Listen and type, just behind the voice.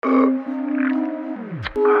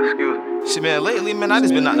Excuse me. Shit, man, lately, man, I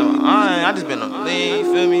just been out there. I just been on lean,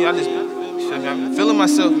 you feel me? I've been feeling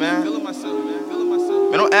myself, man.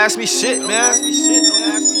 Man, don't ask me shit, man.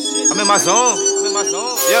 I'm in my zone.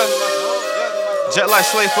 Yeah. Jett like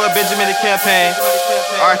slave for a Benjamin the campaign.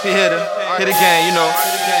 RIP hitter, hit again, you know.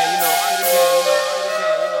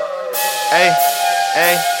 Hey.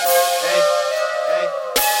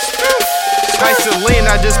 Nice and lean,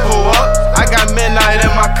 I just pull up. I got midnight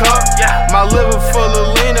in my cup. My liver full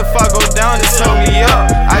of lean. If I go down, it's hold me up.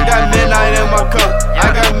 I got midnight in my cup.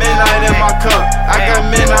 I got midnight in my cup. I got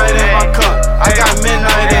midnight in my cup. I got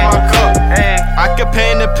midnight in my cup. I can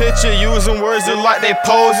paint a picture using words that like they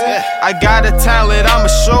posing. I got a talent, I'ma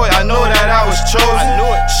show it. I know that I was chosen.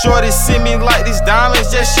 Shorty see me like these diamonds,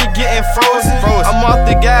 yeah, she getting frozen. I'm off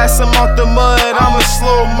the gas, I'm off the mud, I'm in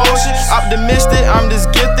slow motion. Optimistic, I'm just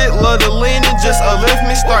gifted, love to lean and just uplift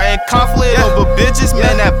me. Starting conflict over bitches,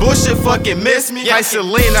 man, that bullshit fucking miss me. Nice and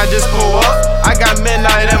lean, I just pull up. I got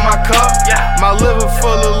midnight in my cup. My liver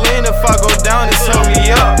full of lean, if I go down, it's hold me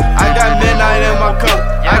up. I got midnight in my cup.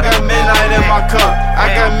 I got midnight in my cup. I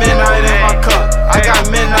got midnight in my cup. I got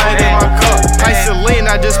midnight in my cup. Nice and lean,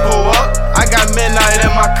 I just pull up. I got midnight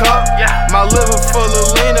in my cup. My liver full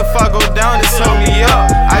of lean, if I go down, it's hold me up.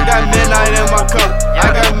 I got midnight in my cup.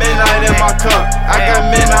 I got midnight in my cup. I got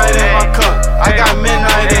midnight in my cup. I got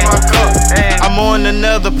midnight in my cup. I'm on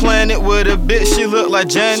another planet with a bitch, she look like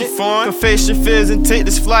Janet. Confess your fears and take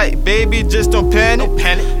this flight, baby, just don't panic.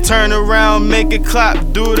 Turn around, make it clap,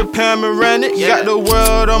 do the panoramic. Got the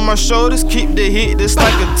world on my shoulders, keep the heat just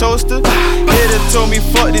like a toaster. Hitter told me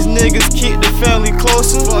fuck these niggas, keep the family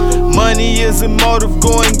closer. Money is a motive,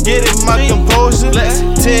 go and get it, my composure.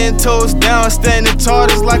 10 toes down, standing tall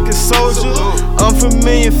just like a soldier.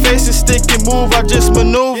 Unfamiliar faces, stick and move, I just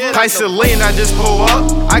maneuver. Nice and lean, I just pull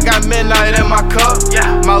up. I got midnight in my cup.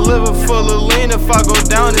 My liver full of lean, if I go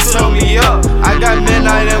down, it's hold me up. I got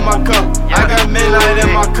midnight in my cup. I got midnight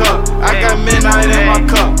in my cup. I got midnight in my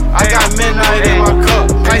cup. I got midnight in my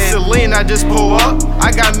cup. Nice and lean, I just pull up.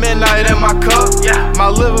 I got midnight in my cup. My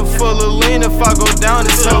liver full of lean, if I go down,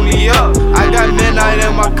 it's hold me up. I got midnight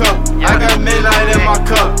in my cup. I got midnight in my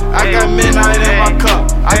cup. I got midnight in my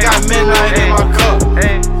cup. I got midnight.